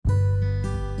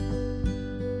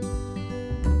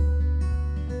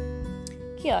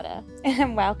Kia ora,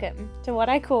 and welcome to what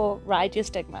I call Ride Your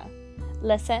Stigma.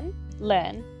 Listen,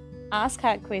 learn, ask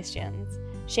hard questions,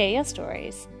 share your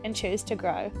stories, and choose to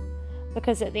grow.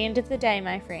 Because at the end of the day,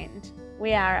 my friend,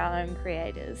 we are our own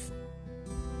creators.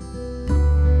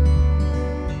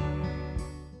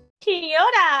 Kia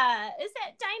ora! Is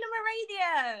that Dana Marie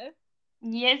there?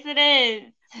 Yes, it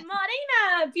is.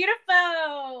 Marina,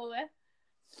 beautiful!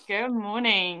 Good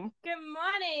morning. Good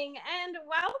morning, and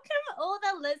welcome all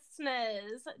the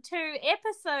listeners to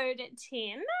episode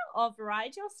 10 of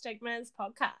Ride Your Stigmas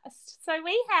podcast. So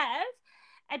we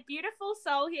have a beautiful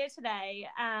soul here today,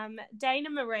 Dana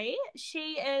Marie.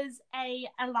 She is a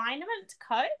alignment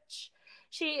coach.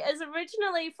 She is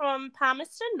originally from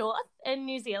Palmerston North in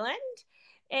New Zealand,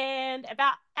 and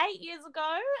about 8 years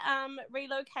ago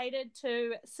relocated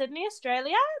to Sydney,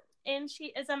 Australia. And she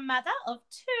is a mother of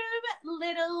two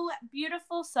little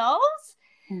beautiful souls.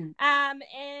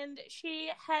 And she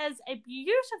has a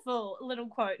beautiful little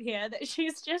quote here that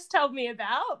she's just told me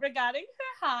about regarding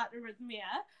her heart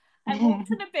arrhythmia. I walk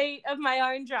to the beat of my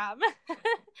own drum,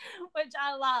 which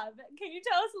I love. Can you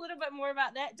tell us a little bit more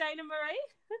about that, Dana Marie?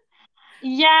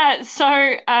 Yeah,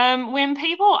 so when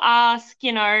people ask,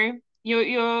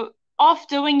 you're off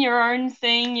doing your own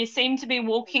thing, you seem to be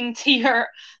walking to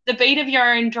the beat of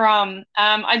your own drum.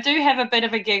 I do have a bit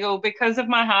of a giggle because of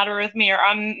my heart arrhythmia.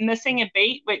 I'm missing a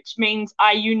beat, which means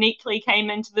I uniquely came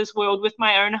into this world with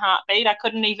my own heartbeat. I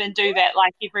couldn't even do that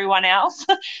like everyone else.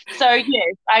 So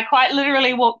yes, I quite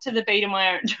literally walk to the beat of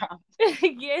my own drum.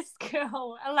 Yes,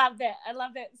 girl. I love that. I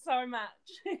love that so much.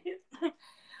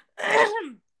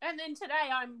 And then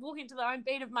today I'm walking to the own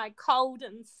beat of my cold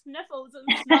and sniffles and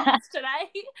snots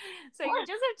today. So you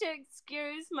just have to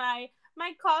excuse my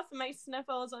cough and my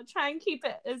sniffles. I'll try and keep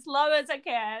it as low as I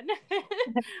can.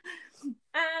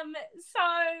 So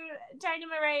Dana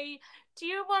Marie, do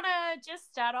you want to just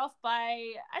start off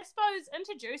by, I suppose,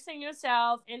 introducing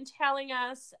yourself and telling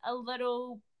us a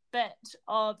little bit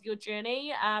of your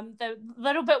journey? The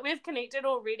little bit we've connected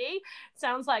already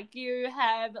sounds like you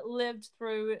have lived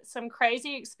through some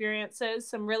crazy experiences,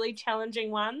 some really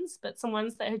challenging ones, but some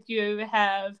ones that you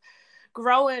have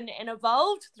grown and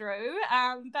evolved through.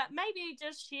 But maybe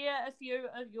just share a few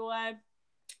of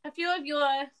your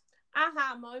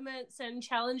aha moments and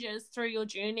challenges through your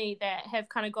journey that have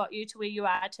kind of got you to where you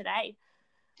are today.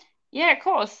 Yeah, of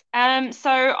course.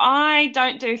 So I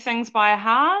don't do things by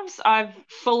halves. I've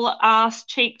full ass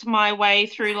cheeked my way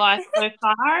through life so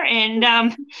far. And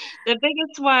the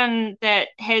biggest one that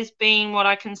has been what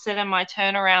I consider my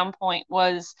turnaround point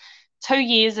was 2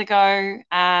 years ago.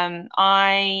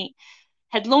 I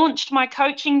had launched my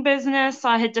coaching business.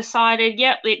 I had decided,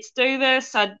 yep, let's do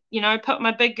this. I'd, put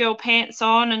my big girl pants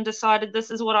on and decided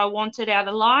this is what I wanted out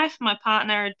of life. My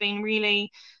partner had been really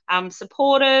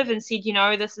supportive and said,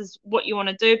 this is what you want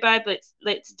to do, babe.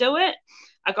 Let's do it.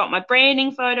 I got my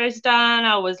branding photos done.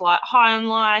 I was like high on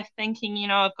life, thinking,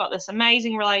 I've got this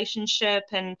amazing relationship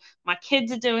and my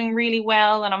kids are doing really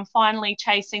well, and I'm finally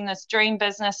chasing this dream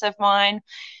business of mine.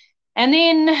 And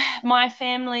then my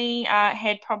family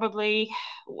had probably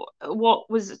what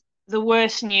was the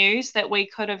worst news that we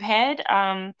could have had.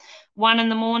 1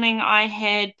 a.m, I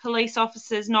had police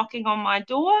officers knocking on my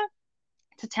door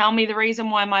to tell me the reason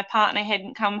why my partner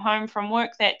hadn't come home from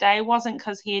work that day wasn't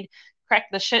because he'd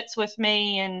cracked the shits with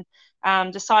me and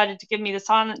decided to give me the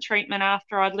silent treatment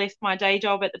after I'd left my day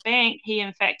job at the bank. He,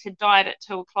 in fact, had died at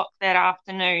 2 o'clock that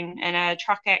afternoon in a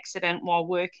truck accident while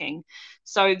working.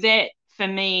 So that, for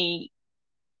me,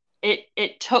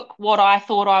 it took what I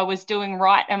thought I was doing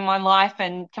right in my life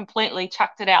and completely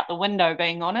chucked it out the window,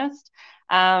 being honest.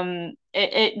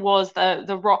 It was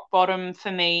the rock bottom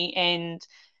for me, and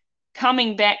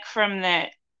coming back from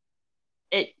that,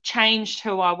 it changed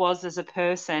who I was as a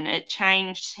person. It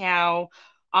changed how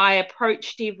I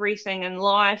approached everything in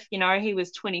life. He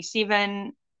was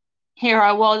 27. Here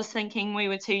I was thinking we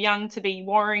were too young to be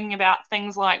worrying about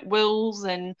things like wills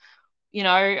and,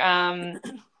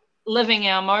 living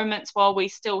our moments while we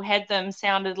still had them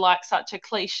sounded like such a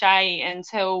cliche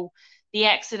until the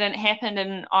accident happened,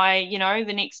 and I,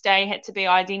 the next day had to be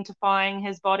identifying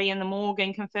his body in the morgue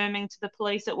and confirming to the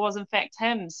police it was in fact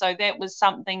him. So that was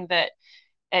something that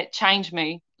it changed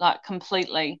me like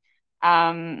completely.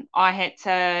 I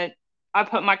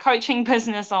put my coaching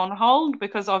business on hold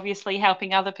because obviously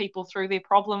helping other people through their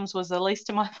problems was the least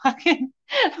of my fucking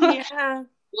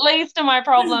least of my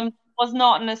problems. Was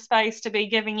not in a space to be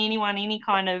giving anyone any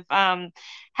kind of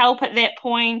help at that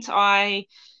point. I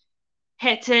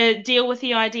had to deal with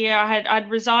the idea.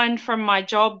 I'd resigned from my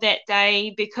job that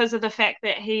day because of the fact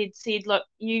that he'd said, look,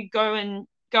 you go and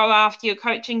go after your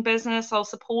coaching business. I'll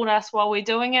support us while we're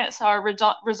doing it. So I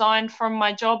resigned from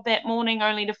my job that morning,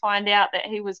 only to find out that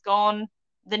he was gone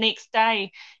the next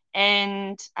day.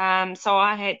 And so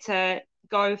I had to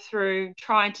go through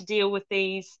trying to deal with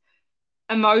these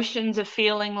emotions of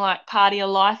feeling like part of your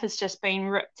life has just been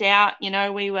ripped out.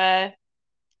 We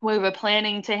were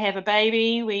planning to have a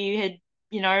baby. We had,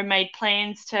 made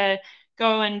plans to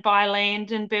go and buy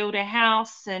land and build a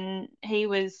house, and he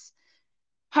was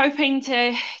hoping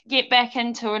to get back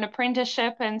into an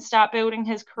apprenticeship and start building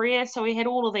his career. So we had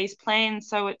all of these plans.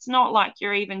 So it's not like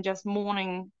you're even just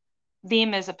mourning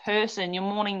them as a person, you're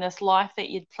mourning this life that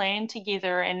you'd planned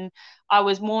together. And I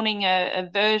was mourning a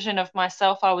version of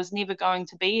myself I was never going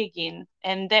to be again.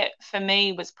 And that for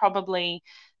me was probably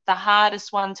the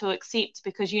hardest one to accept,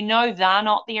 because they're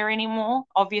not there anymore,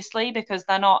 obviously, because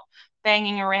they're not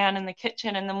banging around in the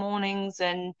kitchen in the mornings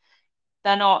and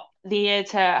they're not there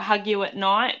to hug you at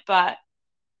night. But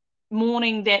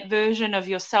mourning that version of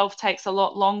yourself takes a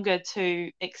lot longer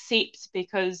to accept,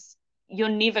 because you're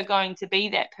never going to be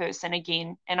that person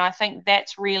again. And I think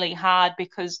that's really hard,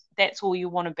 because that's all you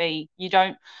want to be. You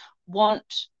don't want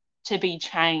to be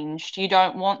changed. You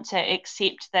don't want to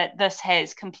accept that this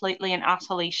has completely and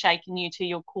utterly shaken you to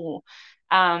your core.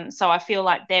 So I feel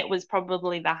like that was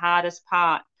probably the hardest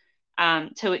part,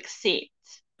 to accept,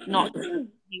 not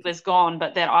he was gone,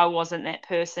 but that I wasn't that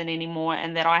person anymore,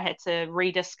 and that I had to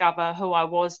rediscover who I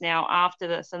was now after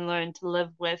this and learn to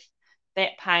live with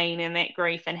that pain and that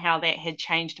grief and how that had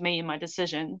changed me and my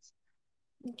decisions.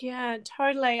 Yeah,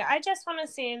 totally. I just want to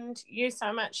send you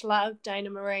so much love, Dana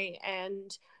Marie,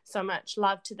 and so much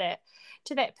love to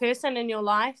that person in your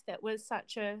life that was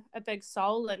such a big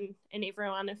soul, and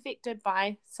everyone affected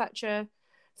by such a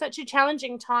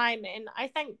challenging time. And I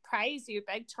think praise you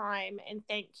big time, and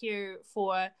thank you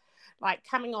for like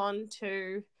coming on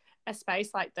to a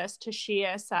space like this to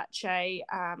share such a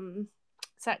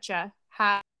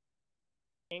hard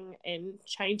and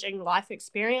changing life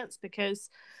experience, because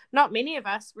not many of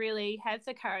us really have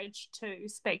the courage to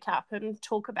speak up and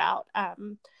talk about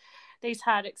these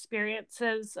hard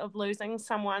experiences of losing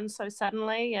someone so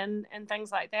suddenly and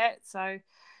things like that. So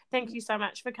thank you so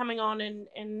much for coming on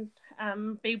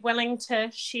and be willing to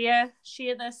share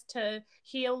this to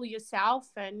heal yourself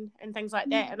and things like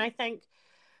that. And I think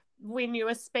when you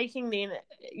were speaking then,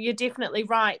 you're definitely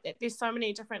right that there's so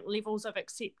many different levels of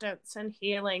acceptance and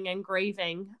healing and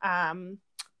grieving.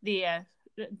 There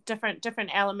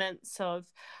different elements of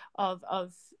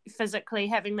physically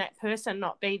having that person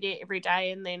not be there every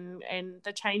day, and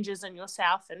the changes in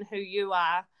yourself and who you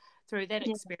are through that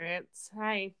experience.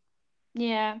 Hey.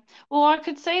 Yeah. Well, I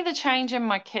could see the change in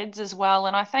my kids as well,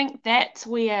 and I think that's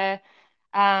where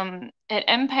it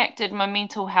impacted my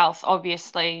mental health,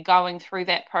 obviously, going through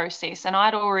that process. And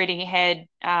I'd already had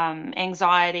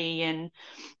anxiety and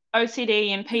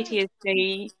OCD and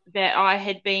PTSD that I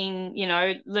had been,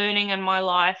 learning in my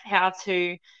life how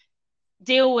to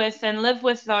deal with and live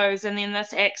with those. And then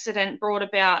this accident brought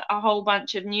about a whole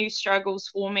bunch of new struggles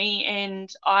for me. And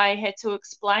I had to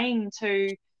explain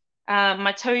to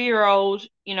my 2-year-old,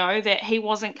 that he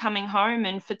wasn't coming home.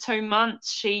 And for 2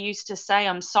 months, she used to say,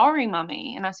 "I'm sorry,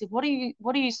 mummy." And I said, what are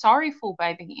you sorry for,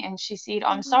 baby? And she said,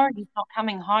 "I'm sorry, he's not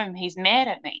coming home. He's mad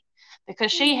at me."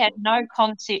 Because she had no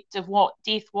concept of what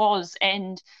death was.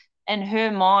 And in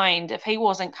her mind, if he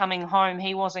wasn't coming home,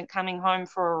 he wasn't coming home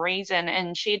for a reason.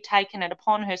 And she had taken it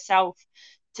upon herself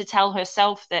to tell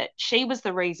herself that she was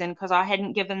the reason, because I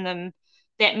hadn't given them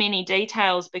that many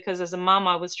details, because as a mum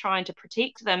I was trying to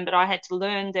protect them, but I had to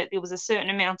learn that there was a certain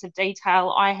amount of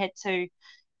detail I had to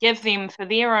give them for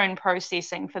their own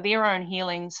processing, for their own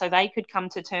healing, so they could come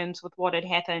to terms with what had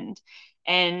happened.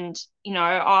 And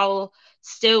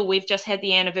we've just had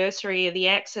the anniversary of the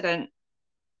accident,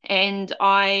 and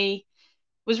I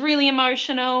was really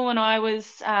emotional, and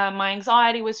my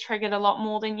anxiety was triggered a lot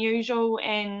more than usual.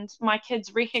 And my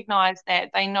kids recognize that.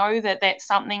 They know that that's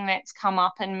something that's come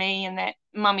up in me and that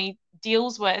mummy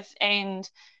deals with. And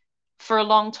for a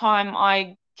long time,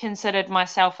 I considered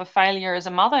myself a failure as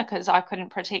a mother, because I couldn't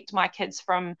protect my kids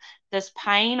from this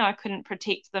pain. I couldn't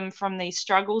protect them from these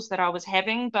struggles that I was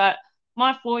having. But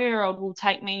my 4-year-old will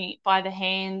take me by the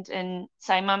hand and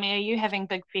say, "Mummy, are you having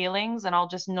big feelings?" And I'll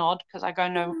just nod, because I go,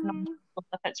 no,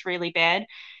 if it's really bad.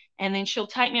 And then she'll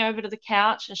take me over to the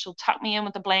couch and she'll tuck me in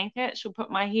with a blanket. She'll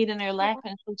put my head in her lap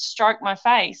and she'll stroke my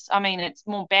face. I mean, it's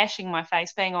more bashing my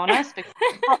face, being honest, because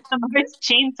it's not the most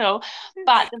gentle.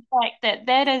 But the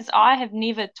fact I have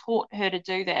never taught her to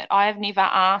do that. I have never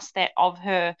asked that of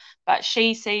her. But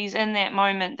she sees in that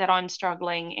moment that I'm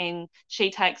struggling, and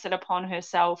she takes it upon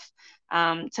herself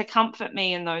to comfort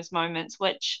me in those moments,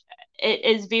 which it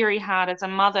is very hard as a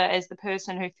mother, as the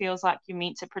person who feels like you're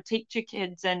meant to protect your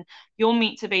kids and you're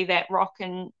meant to be that rock.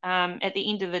 And at the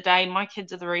end of the day, my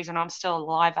kids are the reason I'm still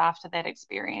alive after that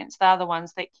experience. They're the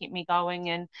ones that kept me going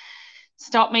and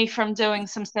stopped me from doing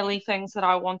some silly things that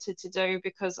I wanted to do,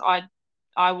 because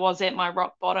I was at my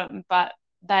rock bottom, but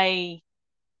they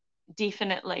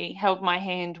definitely held my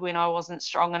hand when I wasn't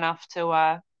strong enough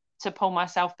to pull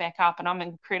myself back up, and I'm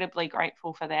incredibly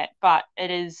grateful for that. But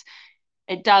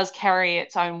it does carry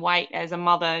its own weight as a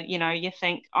mother. You know, you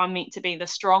think I'm meant to be the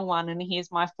strong one, and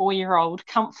here's my 4-year-old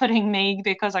comforting me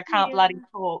because I can't bloody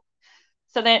talk.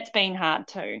 So that's been hard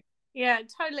too. Yeah,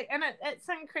 totally. And it's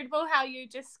incredible how you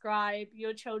describe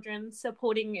your children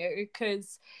supporting you,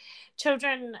 because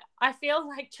I feel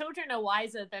like children are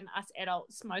wiser than us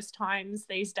adults most times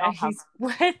these days,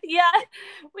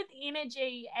 with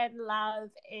energy and love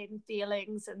and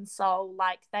feelings and soul.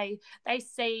 Like they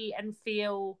see and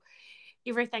feel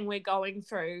everything we're going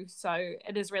through. So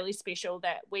it is really special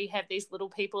that we have these little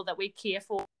people that we care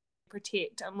for,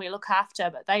 protect, and we look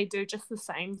after, but they do just the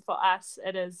same for us.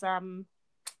 It is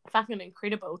fucking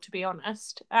incredible, to be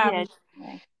honest.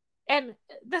 And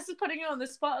this is putting you on the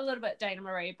spot a little bit, Dana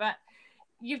Marie, but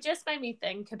you've just made me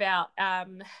think about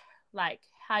like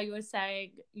how you were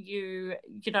saying you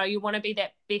want to be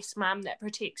that best mum that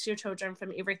protects your children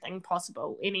from everything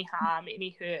possible, any harm,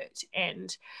 any hurt.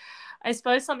 And I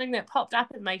suppose something that popped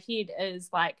up in my head is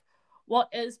like, what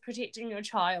is protecting your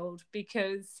child?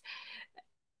 Because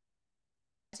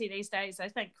these days I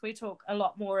think we talk a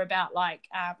lot more about like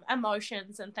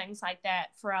emotions and things like that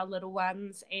for our little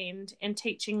ones, and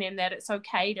teaching them that it's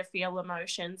okay to feel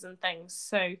emotions and things.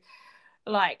 So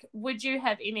like, would you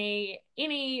have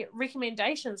any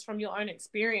recommendations from your own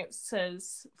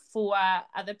experiences for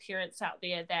other parents out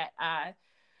there that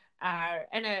are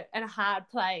in a hard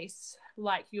place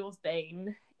like you've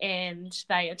been, and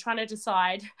they are trying to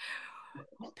decide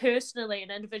personally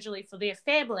and individually for their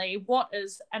family what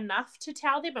is enough to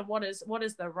tell them, and what is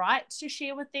the right to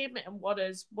share with them, and what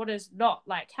is not?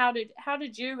 Like, how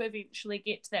did you eventually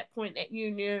get to that point that you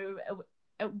knew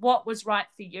what was right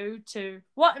for you, to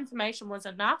what information was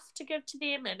enough to give to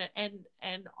them,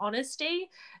 and honesty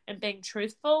and being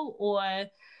truthful, or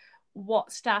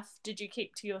what stuff did you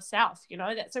keep to yourself?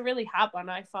 That's a really hard one,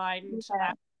 I find.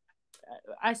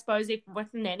 I suppose even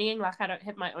with nannying, like I don't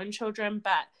have my own children,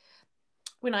 but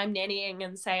when I'm nannying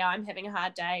and say I'm having a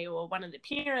hard day, or one of the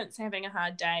parents having a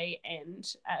hard day, and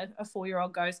a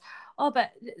 4-year-old goes, oh, but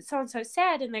so-and-so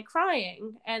sad and they're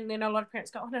crying. And then a lot of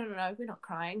parents go, oh, no, we're not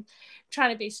crying.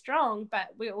 Trying to be strong, but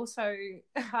we also,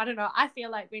 I don't know, I feel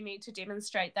like we need to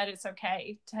demonstrate that it's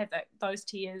okay to have those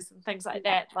tears and things like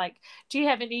that. Like, do you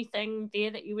have anything there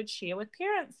that you would share with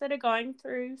parents that are going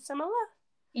through similar?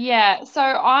 Yeah, so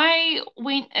I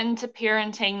went into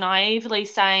parenting naively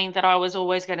saying that I was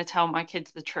always going to tell my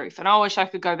kids the truth. And I wish I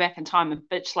could go back in time and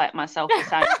bitch slap myself for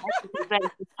saying that, because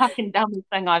that's the fucking dumbest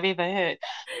thing I've ever heard.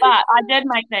 But I did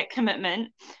make that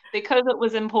commitment because it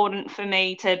was important for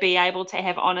me to be able to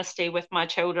have honesty with my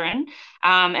children.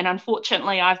 And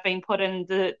unfortunately, I've been put in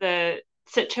the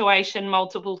situation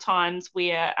multiple times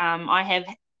where I have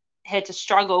had to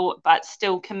struggle but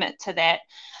still commit to that.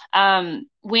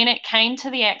 When it came to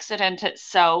the accident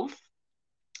itself,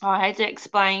 I had to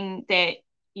explain that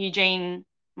Eugene,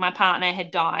 my partner,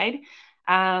 had died,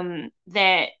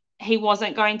 that he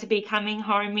wasn't going to be coming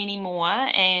home anymore,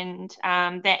 and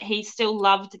that he still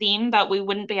loved them, but we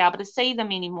wouldn't be able to see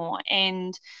them anymore.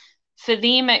 And for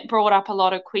them, it brought up a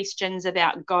lot of questions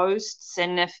about ghosts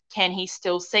and can he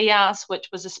still see us, which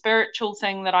was a spiritual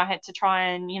thing that I had to try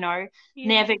and,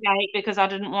 navigate, because I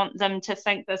didn't want them to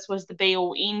think this was the be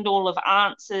all end all of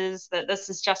answers, that this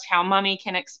is just how mummy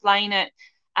can explain it.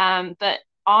 But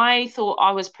I thought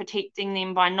I was protecting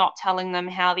them by not telling them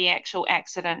how the actual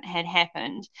accident had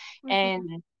happened. Mm-hmm.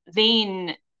 And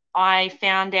then I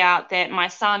found out that my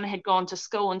son had gone to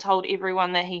school and told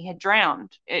everyone that he had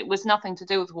drowned. It was nothing to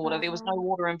do with water. There was no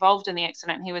water involved in the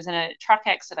accident. He was in a truck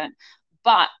accident.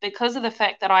 But because of the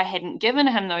fact that I hadn't given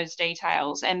him those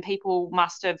details, and people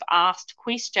must have asked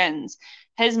questions,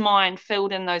 his mind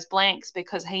filled in those blanks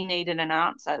because he needed an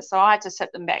answer. So I had to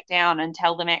sit them back down and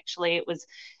tell them actually it was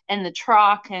in the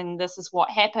truck and this is what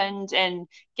happened, and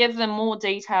give them more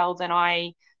detail than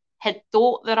I had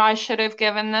thought that I should have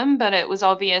given them. But it was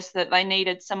obvious that they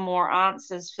needed some more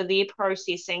answers for their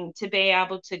processing to be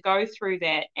able to go through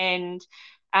that. And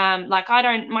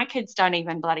my kids don't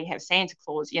even bloody have Santa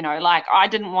Claus, like I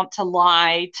didn't want to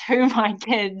lie to my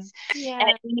kids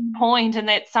at any point. And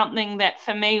that's something that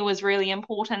for me was really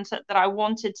important, that I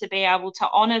wanted to be able to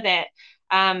honor that.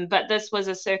 But this was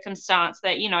a circumstance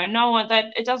that, no one, that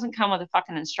it doesn't come with a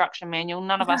fucking instruction manual.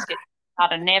 None of us get how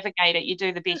to navigate it. You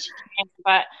do the best you can.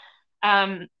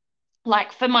 But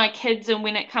like for my kids, and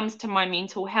when it comes to my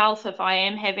mental health, if I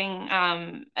am having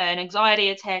an anxiety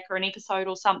attack or an episode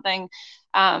or something,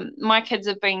 my kids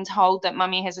have been told that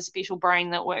mummy has a special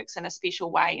brain that works in a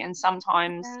special way. And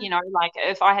sometimes, like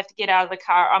if I have to get out of the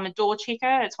car, I'm a door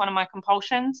checker. It's one of my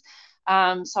compulsions.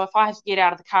 So if I have to get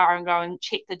out of the car and go and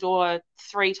check the door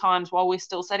 3 times while we're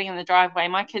still sitting in the driveway,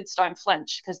 my kids don't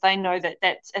flinch because they know that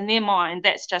that's in their mind,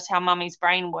 that's just how mummy's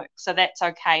brain works. So that's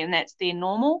okay. And that's their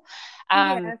normal.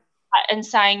 And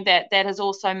saying that has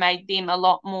also made them a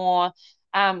lot more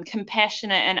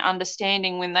compassionate and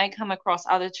understanding when they come across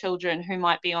other children who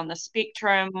might be on the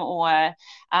spectrum, or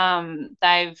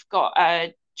they've got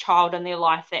a child in their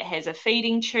life that has a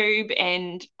feeding tube.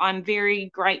 And I'm very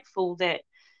grateful that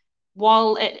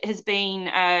while it has been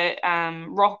a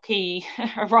rocky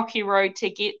road to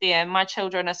get there, my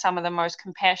children are some of the most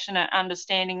compassionate,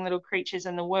 understanding little creatures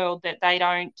in the world, that they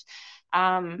don't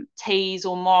tease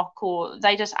or mock, or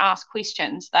they just ask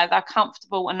questions. They're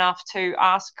comfortable enough to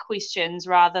ask questions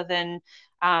rather than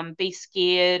be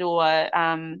scared, or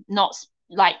not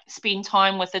like spend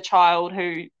time with a child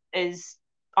who is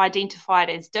identified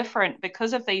as different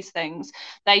because of these things.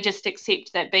 They just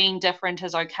accept that being different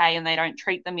is okay, and they don't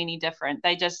treat them any different.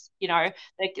 They just,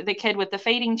 the kid with the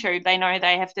feeding tube, they know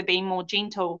they have to be more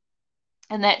gentle,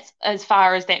 and that's as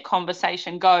far as that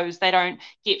conversation goes. They don't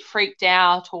get freaked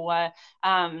out or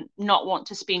not want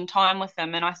to spend time with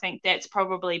them. And I think that's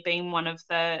probably been one of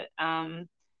the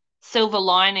silver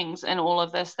linings in all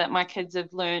of this, that my kids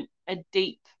have learned a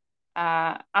deep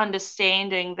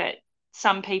understanding that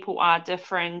some people are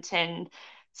different, and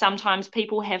sometimes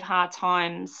people have hard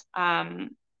times,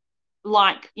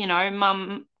 like,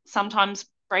 mum sometimes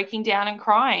breaking down and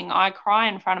crying. I cry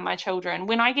in front of my children.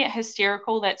 When I get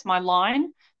hysterical, that's my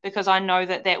line, because I know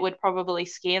that would probably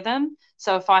scare them.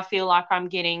 So if I feel like I'm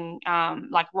getting,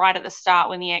 like right at the start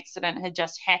when the accident had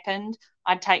just happened,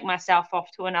 I'd take myself off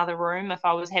to another room if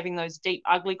I was having those deep,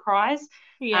 ugly cries.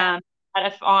 But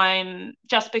if I'm,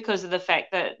 just because of the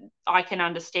fact that I can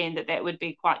understand that would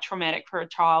be quite traumatic for a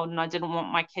child, and I didn't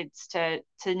want my kids to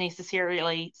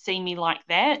necessarily see me like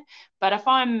that. But if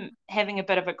I'm having a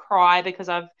bit of a cry because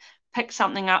I've picked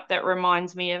something up that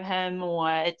reminds me of him,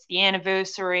 or it's the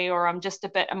anniversary, or I'm just a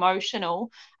bit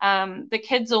emotional, the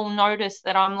kids will notice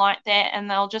that I'm like that,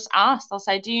 and they'll just ask. They'll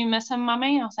say, "Do you miss him,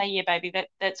 mummy?" I'll say, "Yeah, baby,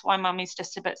 that's why mummy's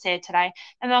just a bit sad today."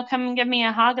 And they'll come and give me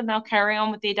a hug, and they'll carry on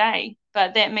with their day.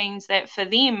 But that means that for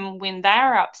them, when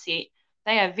they're upset,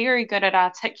 they are very good at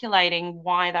articulating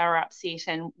why they're upset,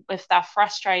 and if they're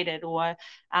frustrated, or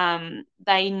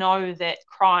they know that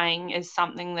crying is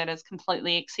something that is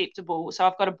completely acceptable. So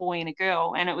I've got a boy and a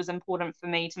girl, and it was important for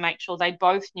me to make sure they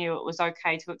both knew it was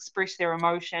okay to express their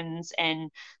emotions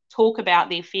and talk about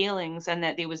their feelings, and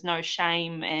that there was no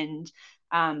shame, and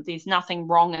there's nothing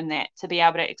wrong in that, to be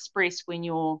able to express when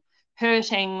you're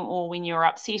hurting or when you're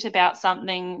upset about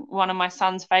something. One of my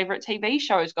son's favorite TV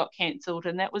shows got cancelled,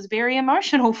 and that was very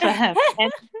emotional for him.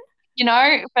 And,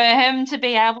 for him to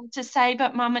be able to say,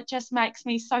 "But mum, it just makes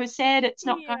me so sad, it's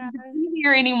not going to be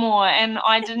here anymore." And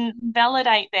I didn't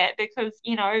validate that, because,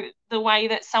 the way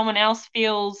that someone else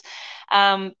feels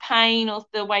pain, or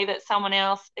the way that someone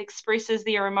else expresses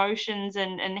their emotions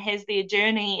and has their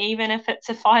journey, even if it's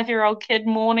a 5-year-old kid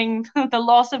mourning the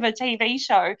loss of a TV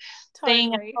show,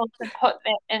 being able to put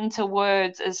that into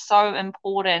words is so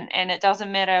important. And it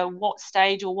doesn't matter what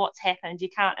stage or what's happened. You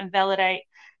can't invalidate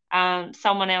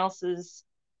someone else's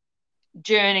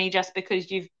journey just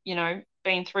because you've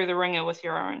been through the ringer with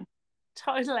your own.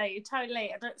 Totally,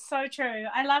 and it's so true.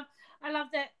 I love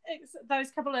that,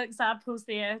 those couple of examples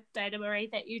there, Dana Marie,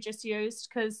 that you just used,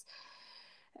 because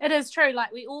it is true.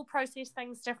 Like, we all process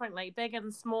things differently, big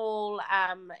and small,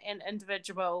 and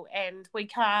individual, and we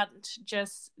can't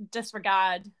just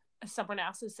disregard someone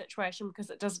else's situation because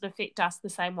it doesn't affect us the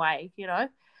same way,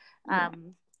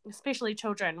 especially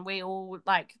children. We all,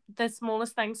 like, the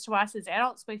smallest things to us as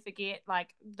adults, we forget. Like,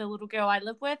 the little girl I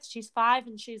live with, she's 5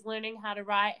 and she's learning how to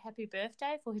write happy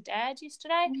birthday for her dad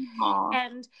yesterday. Aww.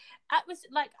 And it was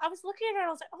like, I was looking at her and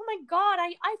I was like, oh my God,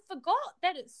 I forgot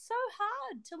that it's so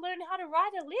hard to learn how to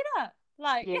write a letter.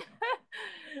 Like,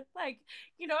 like,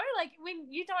 like,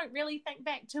 when you don't really think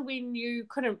back to when you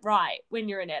couldn't write when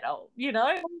you're an adult,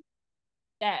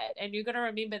 that. And you're going to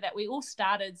remember that we all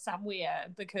started somewhere,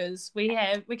 because we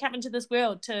come into this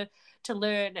world to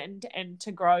learn and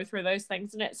to grow through those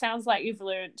things. And it sounds like you've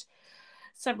learned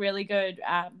some really good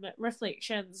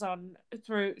reflections on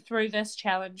through this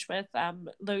challenge with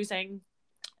losing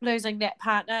losing that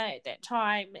partner at that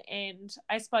time. And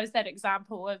I suppose that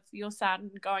example of your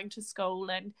son going to school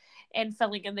and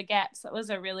filling in the gaps, it was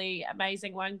a really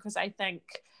amazing one, because I think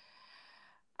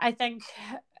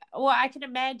well, I can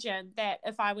imagine that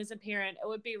if I was a parent, it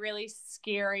would be really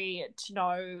scary to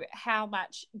know how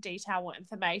much detail or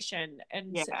information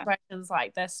in situations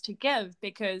like this to give,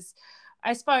 because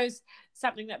I suppose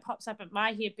something that pops up in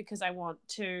my head, because I want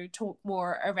to talk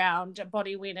more around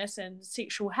body awareness and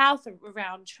sexual health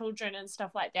around children and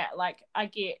stuff like that. Like, I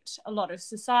get a lot of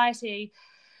society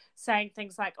saying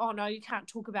things like, oh no, you can't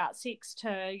talk about sex to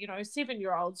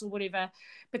 7-year-olds or whatever,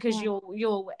 because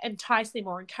you'll entice them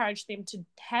or encourage them to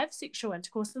have sexual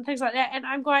intercourse and things like that. And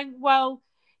I'm going, well,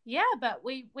 yeah, but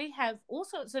we have all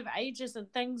sorts of ages and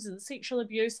things and sexual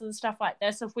abuse and stuff like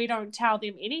this. If we don't tell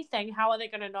them anything, how are they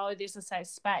going to know there's a safe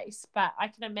space? But I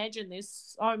can imagine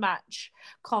there's so much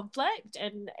conflict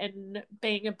in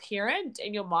being a parent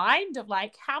in your mind of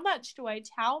like, how much do I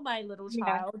tell my little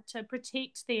child to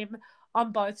protect them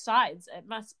on both sides? It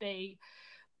must be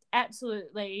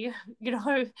absolutely,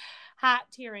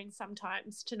 heart-tearing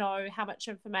sometimes to know how much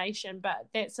information, but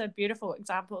that's a beautiful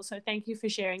example. So thank you for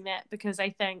sharing that, because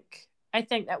I think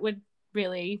that would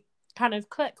really kind of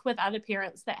click with other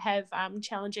parents that have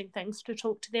challenging things to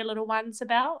talk to their little ones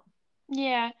about.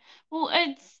 Yeah. Well,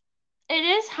 it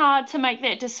is hard to make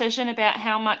that decision about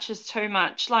how much is too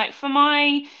much. Like for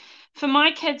my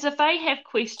kids, if they have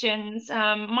questions,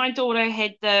 my daughter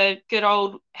had the good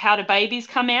old how do babies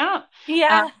come out?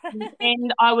 Yeah.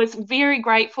 And I was very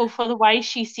grateful for the way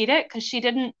she said it, because she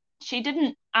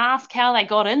didn't ask how they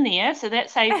got in there, so that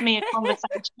saved me a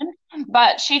conversation.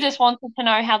 But she just wanted to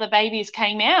know how the babies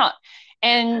came out.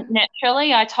 And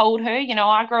naturally, I told her,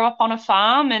 I grew up on a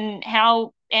farm and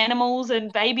how animals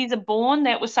and babies are born.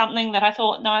 That was something that I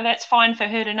thought, no, that's fine for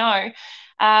her to know.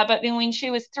 But then when she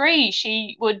was 3,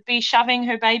 she would be shoving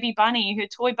her baby bunny, her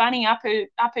toy bunny, up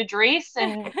her dress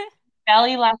and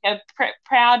belly like a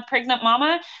proud pregnant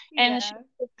mama, and she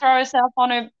would throw herself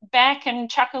on her back and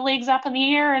chuck her legs up in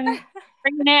the air and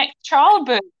reenact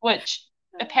childbirth, which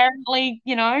apparently,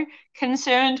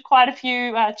 concerned quite a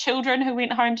few children who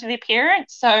went home to their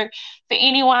parents. So for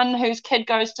anyone whose kid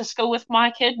goes to school with my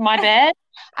kid, my bad.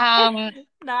 No,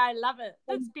 I love it.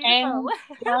 That's beautiful.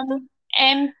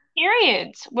 And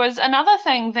periods was another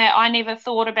thing that I never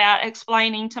thought about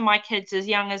explaining to my kids as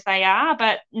young as they are,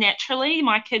 but naturally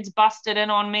my kids busted in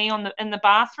on me in the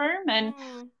bathroom, and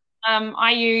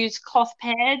I use cloth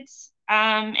pads,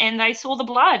 and they saw the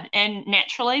blood, and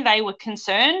naturally they were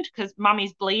concerned because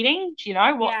mummy's bleeding.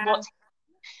 What's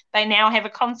they now have a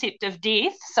concept of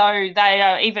death, so they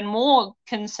are even more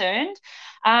concerned.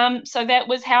 So that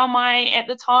was how my, at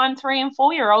the time, 3 and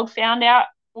 4-year-old found out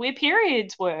where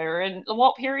periods were and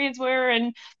what periods were,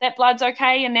 and that blood's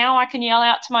okay. And now I can yell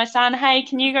out to my son, hey,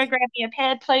 can you go grab me a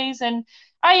pad, please? And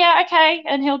oh yeah, okay.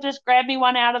 And he'll just grab me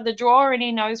one out of the drawer, and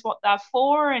he knows what they're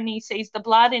for, and he sees the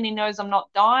blood, and he knows I'm not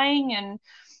dying. And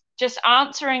just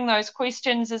answering those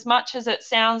questions, as much as it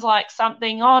sounds like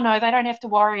something, oh no, they don't have to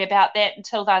worry about that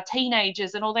until they're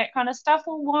teenagers and all that kind of stuff.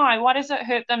 Well, why? Why does it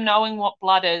hurt them knowing what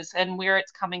blood is and where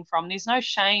it's coming from? There's no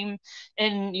shame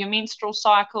in your menstrual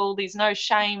cycle. There's no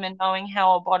shame in knowing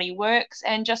how a body works.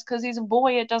 And just because he's a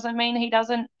boy, it doesn't mean he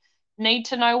doesn't need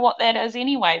to know what that is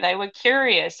anyway. They were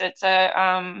curious. It's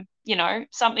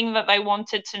something that they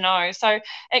wanted to know. So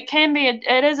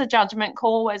it is a judgment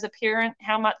call as a parent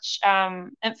how much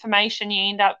information you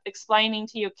end up explaining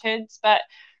to your kids, but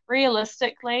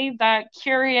realistically they're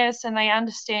curious and they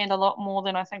understand a lot more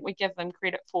than I think we give them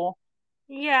credit for.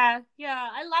 Yeah,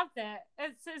 I love that.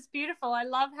 It's beautiful. I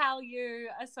love how you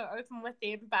are so open with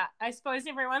them, but I suppose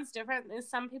everyone's different. There's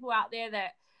some people out there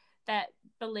that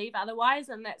believe otherwise,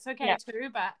 and that's okay too.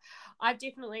 But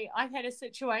I've had a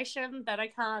situation that I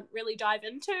can't really dive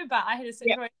into, but I had a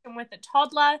situation with a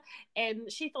toddler, and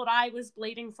she thought I was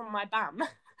bleeding from my bum.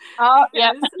 Oh,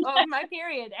 on my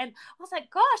period. And I was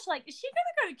like, gosh, like, is she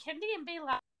gonna go to kindy and be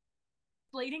like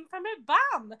bleeding from her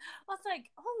bum? I was like,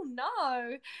 oh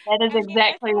no. That is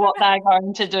exactly what they're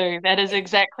going to do. That is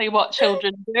exactly what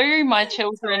children do. My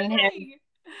children have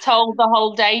told the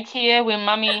whole daycare when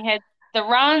mummy had the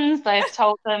runs, they've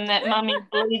told them that mummy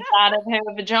bleeds out of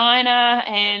her vagina,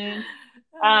 and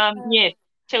yes,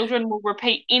 children will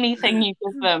repeat anything you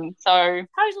give them. So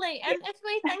totally. And if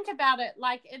we think about it,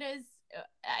 like, it is,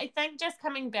 I think, just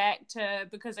coming back to,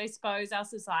 because I suppose our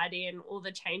society and all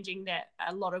the changing that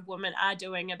a lot of women are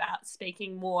doing about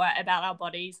speaking more about our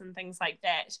bodies and things like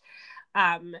that,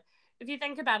 if you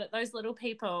think about it, those little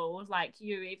people, like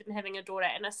you even having a daughter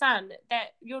and a son, that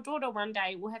your daughter one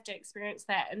day will have to experience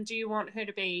that. And do you want her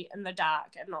to be in the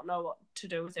dark and not know what to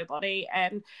do with her body?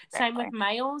 And same with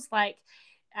males, like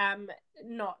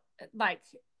not like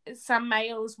some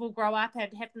males will grow up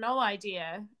and have no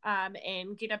idea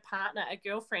and get a partner, a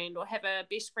girlfriend, or have a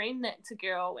best friend that's a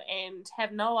girl and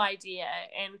have no idea.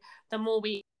 And the more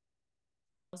we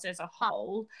as a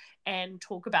whole and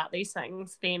talk about these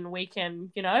things, then we can,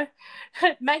 you know,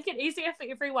 make it easier for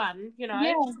everyone, you know,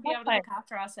 to be able to look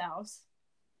after ourselves.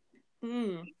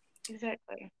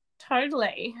 Exactly.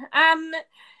 Totally.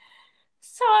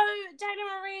 So Dana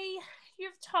Marie,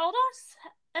 you've told us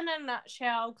in a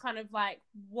nutshell kind of like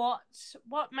what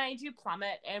made you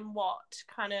plummet and what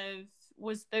kind of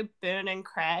was the burn and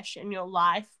crash in your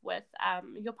life with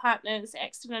your partner's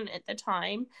accident at the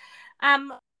time.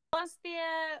 Was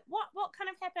there what kind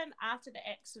of happened after the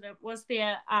accident? Was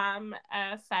there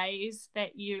a phase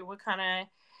that you were kind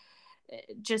of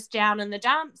just down in the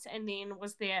dumps, and then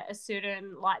was there a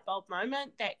certain light bulb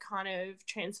moment that kind of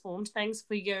transformed things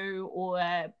for you, or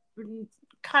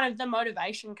kind of the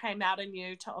motivation came out in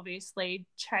you to obviously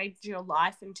change your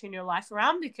life and turn your life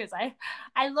around? Because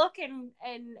I look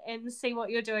and see what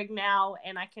you're doing now,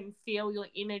 and I can feel your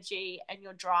energy and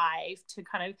your drive to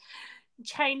kind of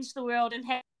change the world and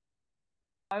have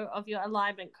of your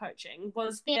alignment coaching.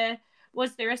 Was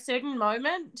there a certain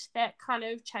moment that kind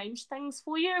of changed things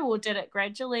for you, or did it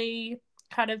gradually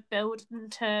kind of build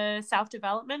into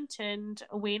self-development and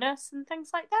awareness and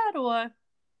things like that? Or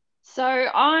so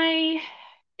I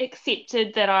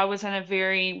accepted that I was in a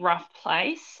very rough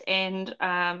place, and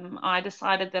I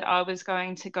decided that I was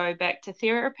going to go back to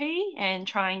therapy and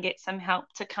try and get some help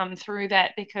to come through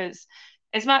that, because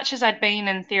as much as I'd been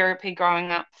in therapy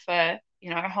growing up for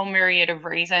a whole myriad of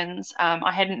reasons,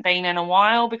 I hadn't been in a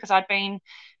while because I'd been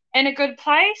in a good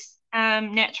place.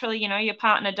 Naturally, your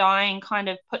partner dying kind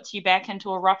of puts you back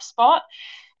into a rough spot.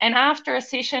 And after a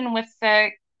session with the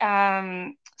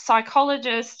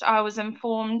psychologist, I was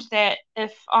informed that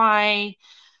if I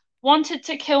wanted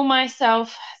to kill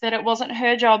myself, that it wasn't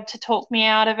her job to talk me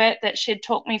out of it, that she'd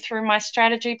talk me through my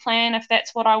strategy plan if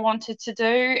that's what I wanted to do,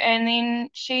 and then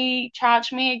she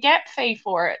charged me a gap fee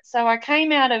for it. So I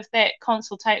came out of that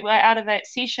out of that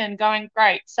session going,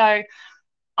 great, so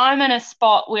I'm in a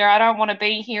spot where I don't want to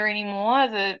be here anymore.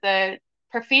 The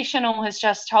professional has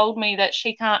just told me that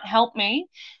she can't help me,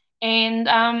 and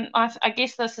I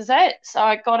guess this is it. So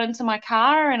I got into my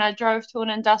car and I drove to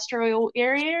an industrial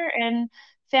area and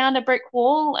found a brick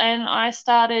wall, and I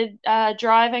started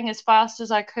driving as fast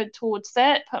as I could towards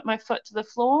that, put my foot to the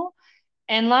floor.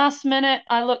 And last minute,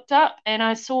 I looked up and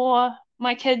I saw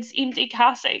my kids' empty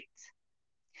car seats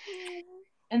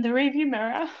in the rearview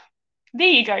mirror. There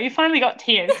you go. You finally got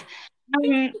tears.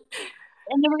 In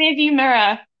the rearview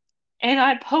mirror, and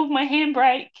I pulled my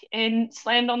handbrake and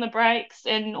slammed on the brakes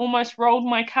and almost rolled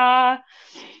my car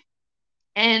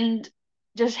and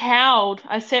just howled.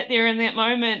 I sat there in that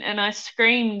moment and I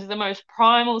screamed the most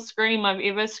primal scream I've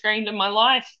ever screamed in my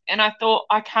life. And I thought,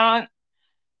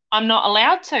 I'm not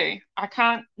allowed to. I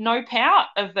can't nope out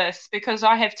of this because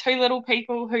I have two little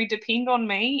people who depend on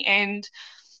me, and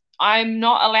I'm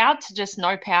not allowed to just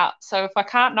nope out. So if I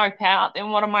can't nope out,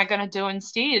 then what am I going to do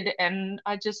instead? And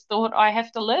I just thought, I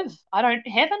have to live. I don't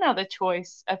have another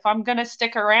choice. If I'm going to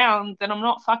stick around, then I'm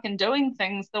not fucking doing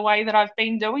things the way that I've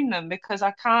been doing them, because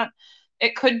I can't.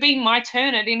 It could be my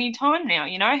turn at any time now.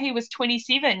 He was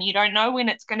 27. You don't know when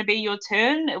it's going to be your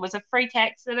turn. It was a freak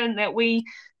accident that we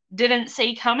didn't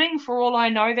see coming. For all I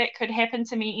know, that could happen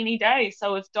to me any day.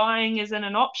 So if dying isn't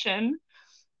an option,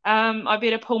 I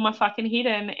better pull my fucking head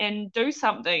in and do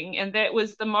something. And that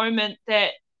was the moment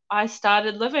that I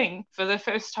started living for the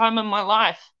first time in my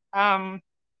life. And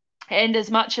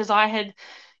as much as I had,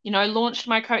 launched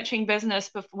my coaching business,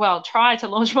 tried to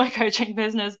launch my coaching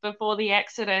business before the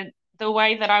accident, the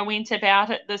way that I went about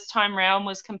it this time round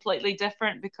was completely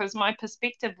different because my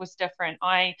perspective was different.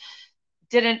 I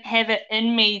didn't have it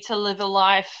in me to live a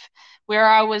life where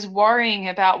I was worrying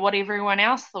about what everyone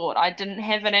else thought. I didn't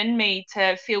have it in me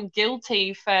to feel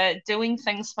guilty for doing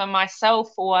things for myself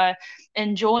or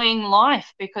enjoying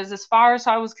life, because as far as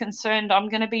I was concerned, I'm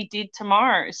going to be dead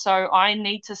tomorrow. So I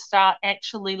need to start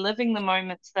actually living the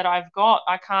moments that I've got.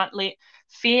 I can't let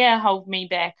fear hold me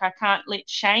back. I can't let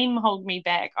shame hold me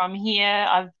back. I'm here.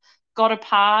 I've got a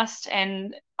past,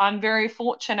 and I'm very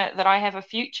fortunate that I have a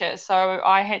future. So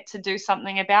I had to do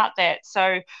something about that.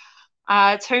 So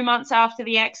 2 months after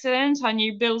the accident, I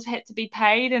knew bills had to be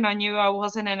paid, and I knew I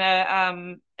wasn't in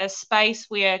a space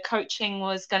where coaching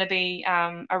was going to be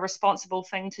a responsible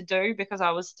thing to do because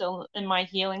I was still in my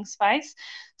healing space.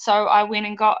 So I went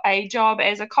and got a job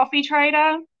as a coffee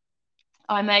trader.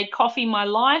 I made coffee my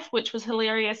life, which was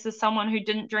hilarious as someone who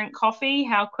didn't drink coffee,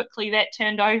 how quickly that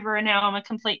turned over, and now I'm a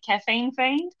complete caffeine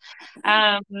fiend.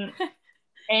 Um,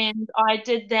 and I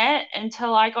did that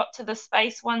until I got to the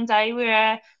space one day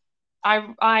where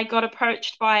I got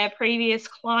approached by a previous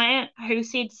client who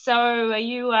said, "So are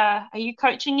you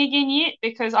coaching again yet?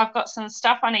 Because I've got some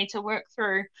stuff I need to work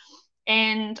through."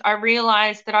 And I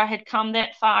realized that I had come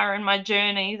that far in my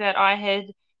journey, that I had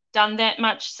done that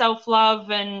much self-love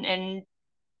and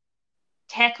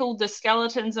tackled the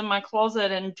skeletons in my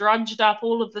closet and drudged up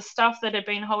all of the stuff that had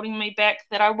been holding me back,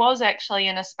 that I was actually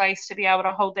in a space to be able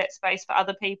to hold that space for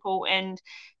other people. And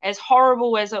as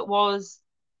horrible as it was,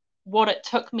 what it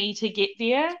took me to get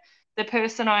there, the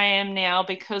person I am now,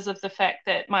 because of the fact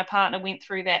that my partner went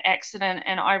through that accident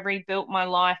and I rebuilt my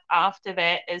life after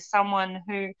that, as someone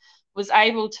who was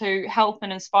able to help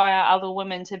and inspire other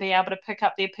women to be able to pick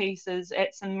up their pieces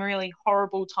at some really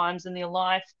horrible times in their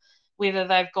life, whether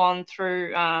they've gone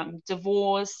through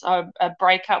divorce, a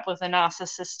breakup with a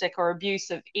narcissistic or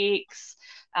abusive ex,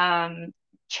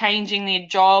 changing their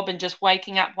job and just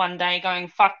waking up one day going,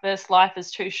 fuck this, life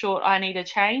is too short, I need a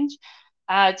change.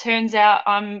 Turns out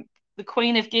I'm the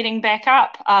queen of getting back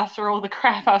up after all the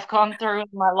crap I've gone through in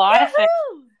my life. And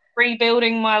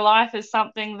rebuilding my life is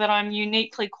something that I'm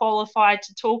uniquely qualified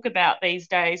to talk about these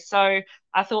days. So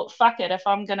I thought, fuck it, if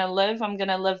I'm going to live, I'm going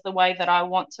to live the way that I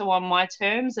want to on my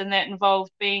terms. And that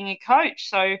involved being a coach.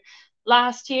 So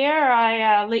last year,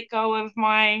 I let go of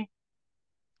my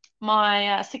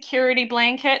security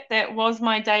blanket that was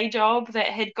my day job, that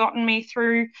had gotten me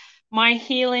through my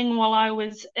healing while I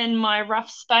was in my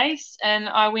rough space, and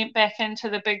I went back into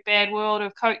the big bad world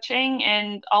of coaching,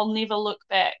 and I'll never look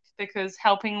back, because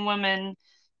helping women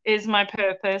is my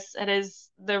purpose. It is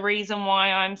the reason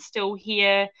why I'm still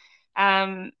here.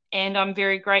 And I'm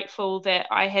very grateful that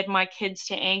I had my kids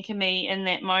to anchor me in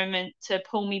that moment, to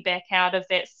pull me back out of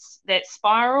that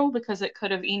spiral, because it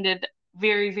could have ended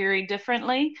very, very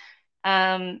differently.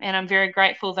 And I'm very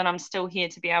grateful that I'm still here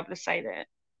to be able to say that.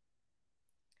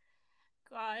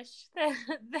 Gosh,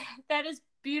 that is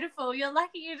beautiful. You're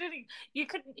lucky you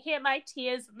couldn't hear my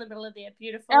tears in the middle of there.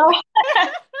 Beautiful.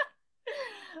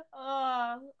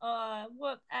 Oh,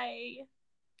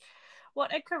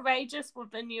 what a courageous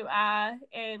woman you are,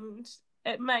 and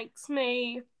it makes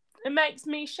me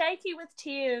shaky with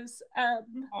tears.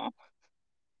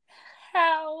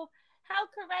 How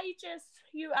courageous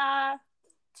you are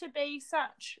to be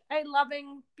such a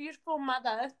loving, beautiful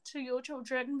mother to your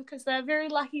children, because they're very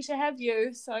lucky to have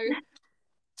you. So,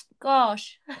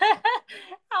 gosh,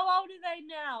 how old are they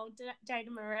now,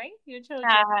 Dana Marie, your children?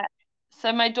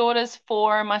 So my daughter's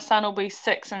 4 and my son will be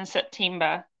 6 in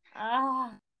September.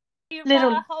 You've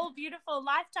got a whole beautiful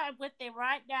lifetime with them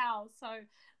right now, so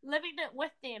living it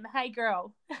with them. Hey,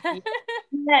 girl.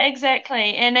 Yeah,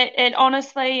 exactly. And it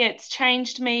honestly, it's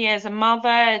changed me as a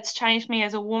mother, it's changed me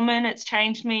as a woman, it's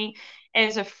changed me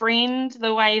as a friend.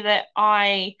 The way that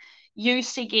I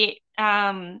used to get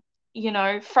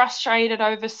frustrated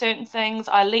over certain things,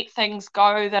 I let things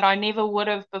go that I never would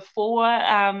have before.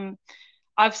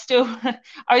 I've still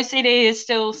OCD is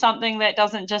still something that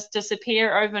doesn't just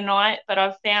disappear overnight, but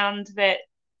I've found that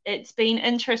it's been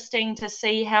interesting to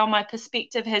see how my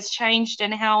perspective has changed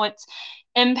and how it's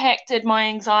impacted my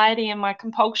anxiety and my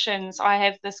compulsions. I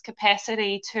have this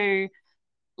capacity to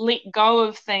let go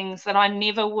of things that I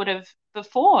never would have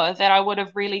before, that I would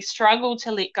have really struggled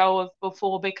to let go of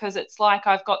before, because it's like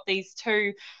I've got these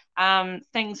two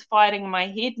things fighting in my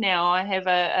head now. I have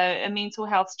a mental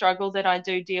health struggle that I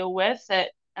do deal with,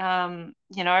 that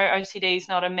OCD is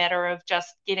not a matter of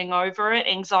just getting over it.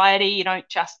 Anxiety, you don't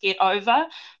just get over.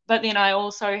 But then I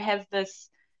also have this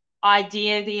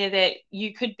idea there that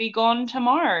you could be gone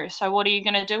tomorrow. So what are you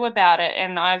going to do about it?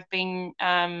 And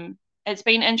it's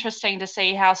been interesting to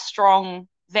see how strong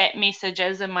that message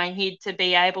is in my head, to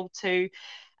be able to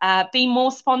be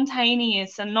more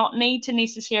spontaneous and not need to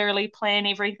necessarily plan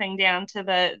everything down to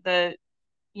the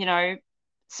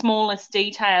smallest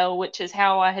detail, which is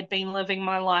how I had been living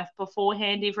my life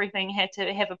beforehand. Everything had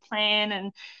to have a plan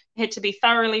and had to be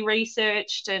thoroughly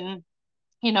researched and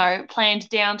planned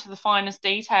down to the finest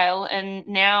detail. And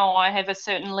now I have a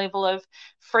certain level of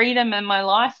freedom in my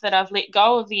life, that I've let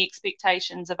go of the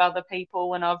expectations of other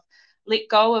people, and let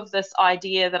go of this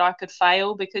idea that I could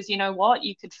fail, because you know what?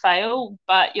 You could fail,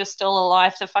 but you're still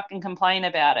alive to fucking complain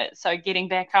about it. So getting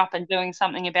back up and doing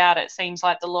something about it seems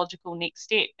like the logical next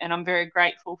step. And I'm very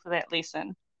grateful for that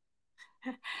lesson.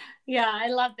 Yeah, I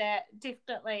love that.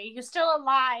 Definitely. You're still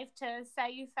alive to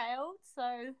say you failed.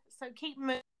 So keep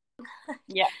moving.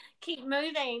 Yeah. Keep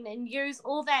moving and use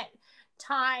all that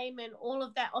time and all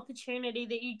of that opportunity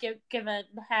that you given.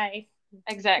 Hey.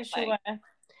 Exactly. For sure.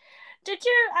 Did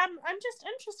you I'm just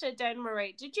interested,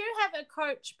 Dannamarie, did you have a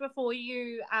coach before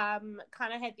you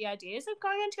kind of had the ideas of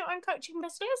going into your own coaching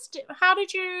business? How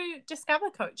did you discover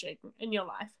coaching in your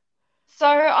life? So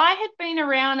I had been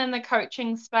around in the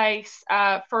coaching space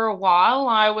for a while.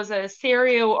 I was a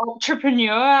serial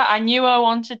entrepreneur. I knew I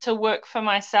wanted to work for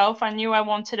myself. I knew I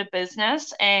wanted a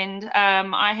business, and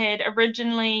I had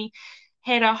originally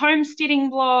had a homesteading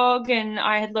blog, and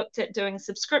I had looked at doing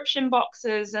subscription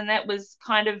boxes, and that was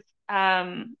kind of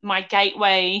my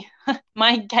gateway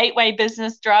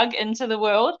business drug into the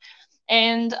world.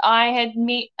 And I had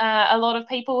met a lot of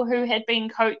people who had been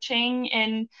coaching,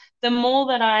 and the more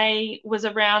that I was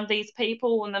around these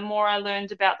people and the more I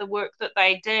learned about the work that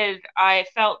they did, I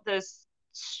felt this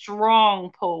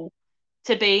strong pull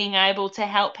to being able to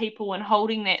help people and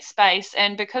holding that space.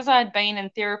 And because I'd been in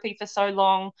therapy for so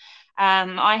long,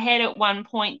 I had at one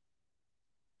point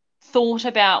thought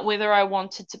about whether I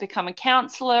wanted to become a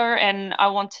counselor, and I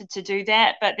wanted to do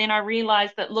that. But then I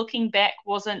realized that looking back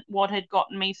wasn't what had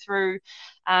gotten me through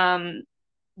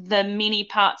the many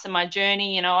parts of my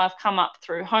journey. You know, I've come up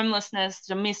through homelessness,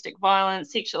 domestic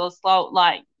violence, sexual assault.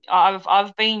 Like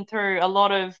I've been through a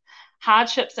lot of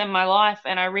hardships in my life,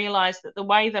 and I realized that the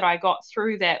way that I got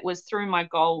through that was through my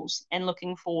goals and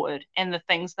looking forward and the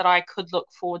things that I could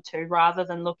look forward to rather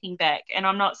than looking back. And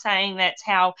I'm not saying that's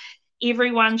how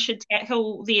everyone should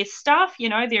tackle their stuff. You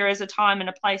know, there is a time and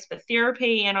a place for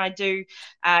therapy, and I do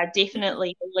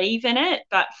definitely believe in it.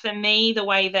 But for me, the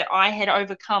way that I had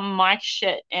overcome my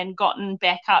shit and gotten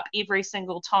back up every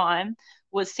single time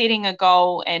was setting a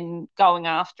goal and going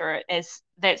after it. As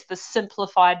that's the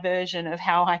simplified version of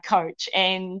how I coach.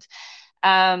 And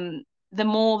the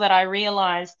more that I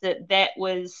realized that that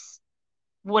was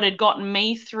what had gotten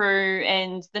me through,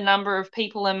 and the number of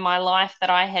people in my life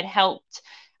that I had helped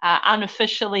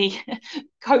unofficially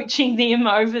coaching them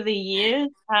over the years.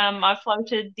 I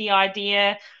floated the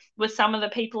idea with some of the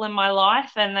people in my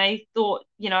life, and they thought,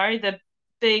 you know, the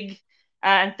big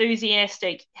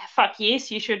enthusiastic, fuck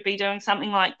yes, you should be doing something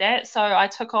like that. So I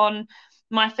took on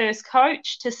my first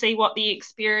coach to see what the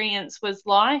experience was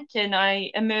like, and I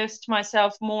immersed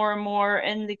myself more and more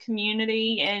in the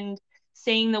community and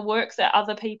seeing the work that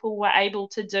other people were able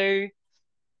to do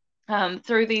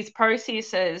through these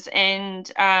processes.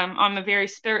 And I'm a very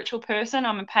spiritual person.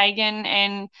 I'm a pagan,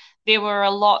 and there were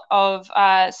a lot of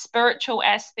spiritual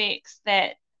aspects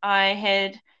that I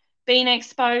had been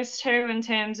exposed to in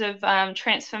terms of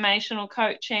transformational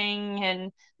coaching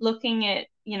and looking at,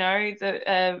 you know, the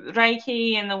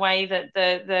Reiki and the way that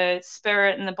the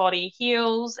spirit and the body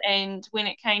heals. And when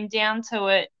it came down to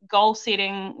it, goal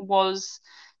setting was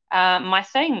my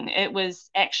thing. It was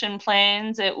action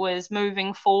plans, it was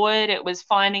moving forward, it was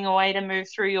finding a way to move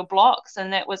through your blocks.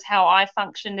 And that was how I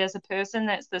functioned as a person.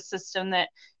 That's the system that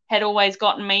had always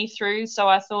gotten me through. So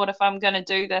I thought, if I'm going to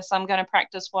do this, I'm going to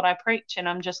practice what I preach, and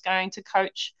I'm just going to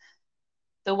coach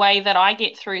the way that I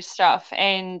get through stuff.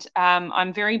 And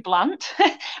I'm very blunt.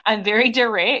 I'm very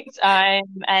direct. I'm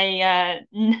a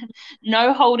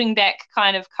no holding back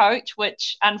kind of coach,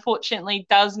 which unfortunately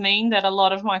does mean that a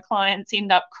lot of my clients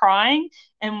end up crying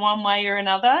in one way or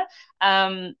another.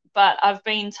 But I've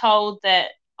been told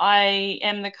that I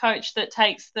am the coach that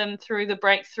takes them through the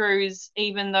breakthroughs,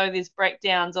 even though there's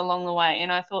breakdowns along the way.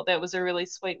 And I thought that was a really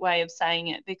sweet way of saying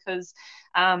it, because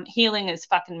healing is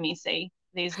fucking messy.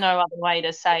 There's no other way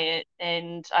to say it.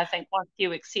 And I think once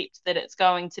you accept that it's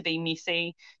going to be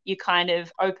messy, you kind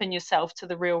of open yourself to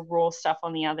the real raw stuff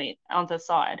on the other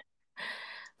side.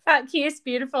 Fuck yes,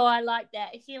 beautiful. I like that.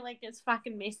 Healing is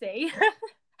fucking messy.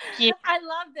 Yeah. I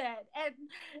love that. And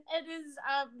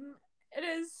it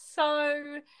is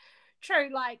so true.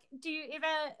 Like, do you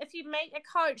ever, if you meet a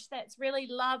coach that's really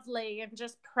lovely and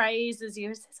just praises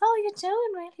you, says, "Oh, you're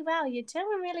doing really well. You're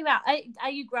doing really well. Are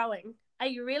you growing? Are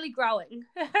you really growing?"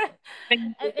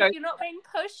 If you're not being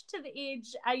pushed to the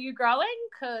edge, are you growing?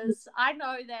 Because I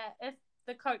know that if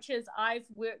the coaches I've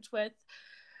worked with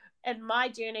in my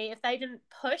journey, if they didn't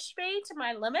push me to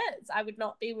my limits, I would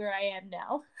not be where I am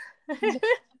now.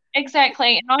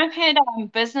 Exactly. And I've had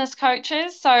business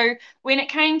coaches. So when it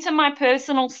came to my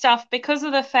personal stuff, because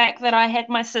of the fact that I had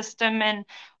my system and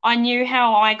I knew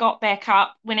how I got back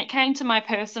up, when it came to my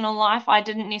personal life, I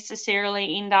didn't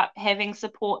necessarily end up having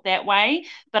support that way.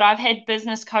 But I've had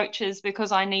business coaches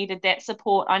because I needed that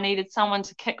support. I needed someone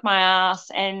to kick my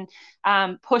ass and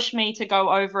push me to go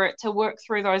over it, to work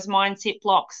through those mindset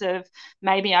blocks of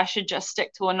maybe I should just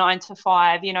stick to a 9 to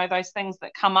 5, those things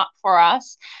that come up for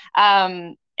us.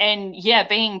 And yeah,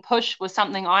 being pushed was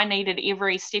something I needed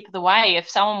every step of the way. If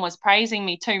someone was praising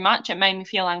me too much, it made me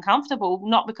feel uncomfortable,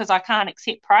 not because I can't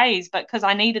accept praise, but because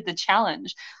I needed the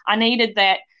challenge. I needed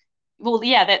that. Well,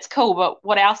 yeah, that's cool, but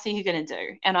what else are you going to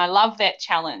do? And I love that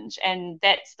challenge. And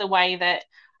that's the way that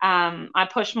I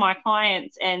push my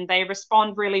clients, and they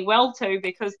respond really well to,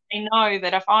 because they know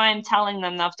that if I'm telling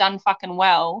them they've done fucking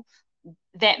well,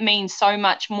 that means so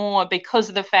much more, because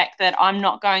of the fact that I'm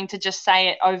not going to just say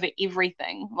it over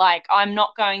everything. Like, I'm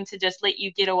not going to just let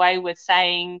you get away with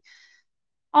saying,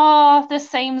 oh, this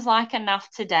seems like enough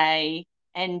today,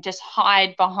 and just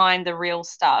hide behind the real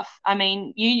stuff. I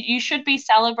mean, you should be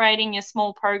celebrating your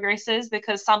small progresses,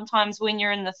 because sometimes when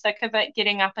you're in the thick of it,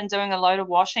 getting up and doing a load of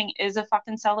washing is a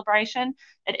fucking celebration.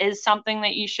 It is something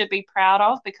that you should be proud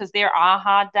of, because there are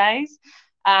hard days.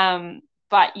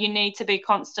 But you need to be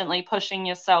constantly pushing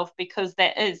yourself, because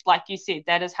that is, like you said,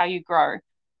 that is how you grow.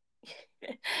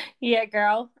 Yeah,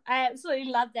 girl. I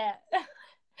absolutely love that.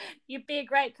 You'd be a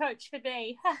great coach for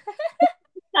me.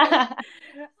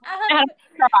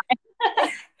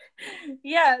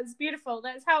 Yeah, it's beautiful.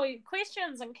 That's how we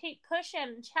questions and keep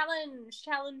pushing. Challenge,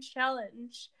 challenge,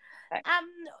 challenge.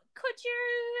 Could you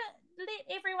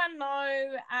let everyone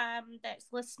know that's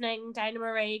listening, Dana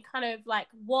Marie, kind of like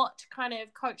what kind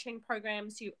of coaching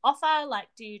programs you offer? Like,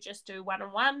 do you just do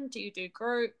one-on-one? Do you do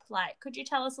group? Like, could you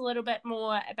tell us a little bit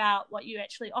more about what you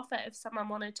actually offer if someone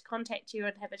wanted to contact you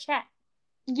and have a chat?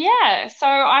 Yeah, so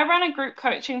I run a group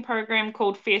coaching program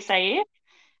called Fierce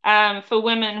AF, for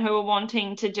women who are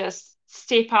wanting to just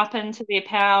step up into their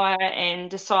power and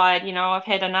decide, I've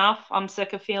had enough. I'm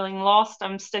sick of feeling lost.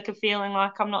 I'm sick of feeling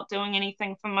like I'm not doing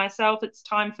anything for myself. It's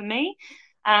time for me.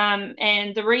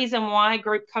 And the reason why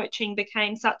group coaching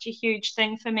became such a huge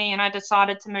thing for me, and I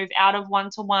decided to move out of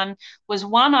one-to-one, was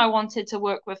one, I wanted to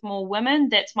work with more women.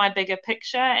 That's my bigger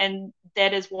picture, and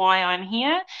that is why I'm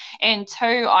here. And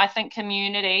two, I think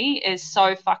community is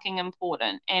so fucking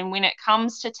important. And when it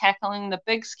comes to tackling the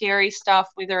big, scary stuff,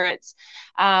 whether it's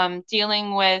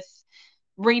dealing with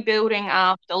rebuilding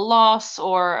after loss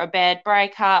or a bad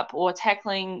breakup, or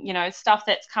tackling, stuff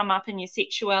that's come up in your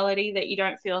sexuality that you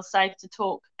don't feel safe to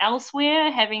talk elsewhere,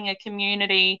 having a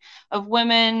community of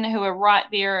women who are right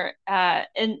there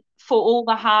for all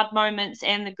the hard moments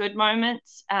and the good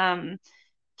moments.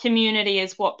 Community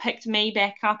is what picked me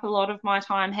back up a lot of my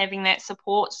time, having that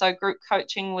support. So group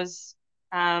coaching was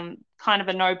kind of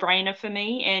a no-brainer for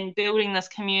me, and building this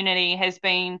community has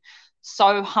been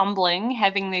so humbling,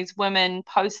 having these women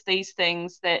post these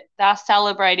things that they're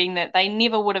celebrating that they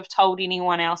never would have told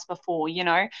anyone else before,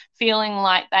 feeling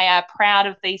like they are proud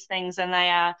of these things and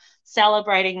they are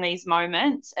celebrating these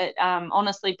moments. It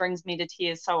honestly brings me to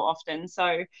tears so often.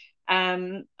 So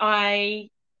I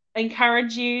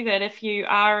encourage you that if you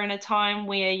are in a time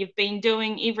where you've been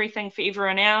doing everything for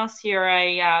everyone else, you're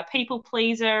a people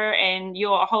pleaser, and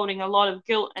you're holding a lot of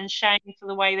guilt and shame for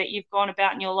the way that you've gone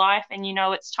about in your life, and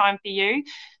it's time for you,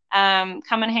 come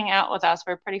and hang out with us.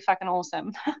 We're pretty fucking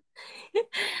awesome.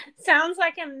 Sounds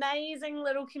like an amazing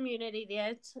little community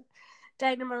there,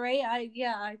 Dana Marie.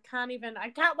 I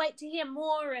can't wait to hear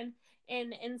more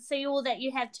and see all that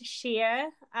you have to share.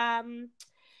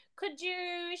 Could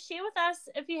you share with us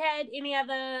if you had any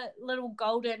other little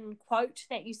golden quote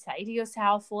that you say to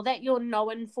yourself, or that you're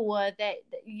known for, that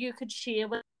you could share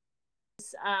with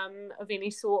us, of any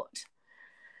sort?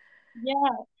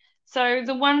 Yeah. So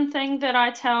the one thing that I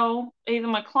tell either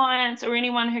my clients or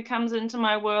anyone who comes into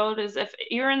my world is, if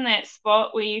you're in that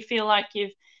spot where you feel like you've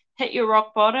hit your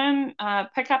rock bottom,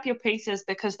 pick up your pieces,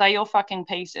 because they're your fucking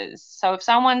pieces. So if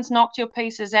someone's knocked your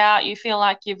pieces out, you feel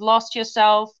like you've lost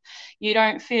yourself, you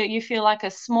feel like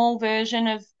a small version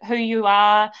of who you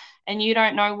are, and you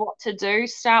don't know what to do,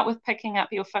 start with picking up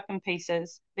your fucking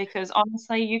pieces, because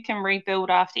honestly, you can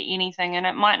rebuild after anything. And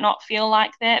it might not feel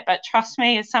like that, but trust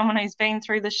me, as someone who's been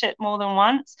through the shit more than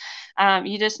once,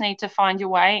 you just need to find your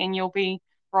way, and you'll be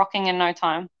rocking in no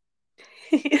time.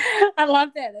 I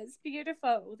love that. That's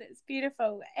beautiful. That's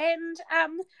beautiful. And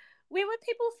where would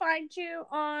people find you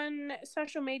on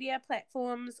social media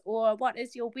platforms, or what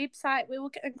is your website? We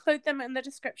will include them in the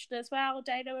description as well,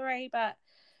 Dana Marie, but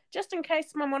just in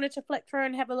case someone wanted to flick through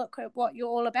and have a look at what you're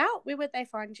all about, where would they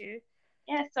find you?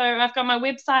 Yeah, so I've got my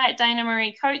website, Dana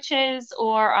Marie Coaches,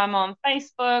 or I'm on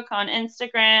Facebook, on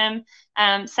Instagram,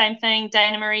 same thing,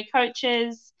 Dana Marie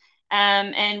Coaches.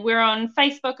 And we're on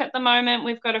Facebook at the moment.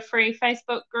 We've got a free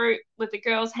Facebook group with the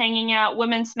girls hanging out,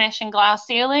 women smashing glass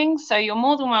ceilings. So you're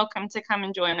more than welcome to come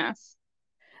and join us.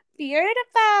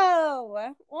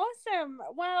 Beautiful. Awesome.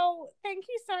 Well, thank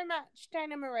you so much,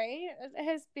 Dana Marie. It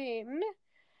has been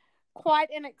quite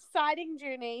an exciting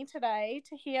journey today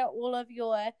to hear all of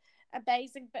your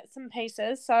amazing bits and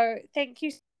pieces. So thank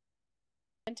you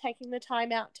for taking the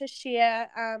time out to share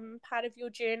part of your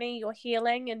journey, your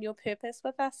healing, and your purpose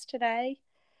with us today.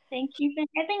 Thank you for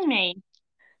having me.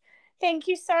 Thank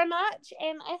you so much,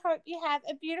 and I hope you have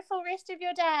a beautiful rest of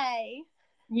your day.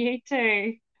 You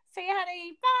too. See you,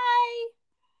 honey. Bye.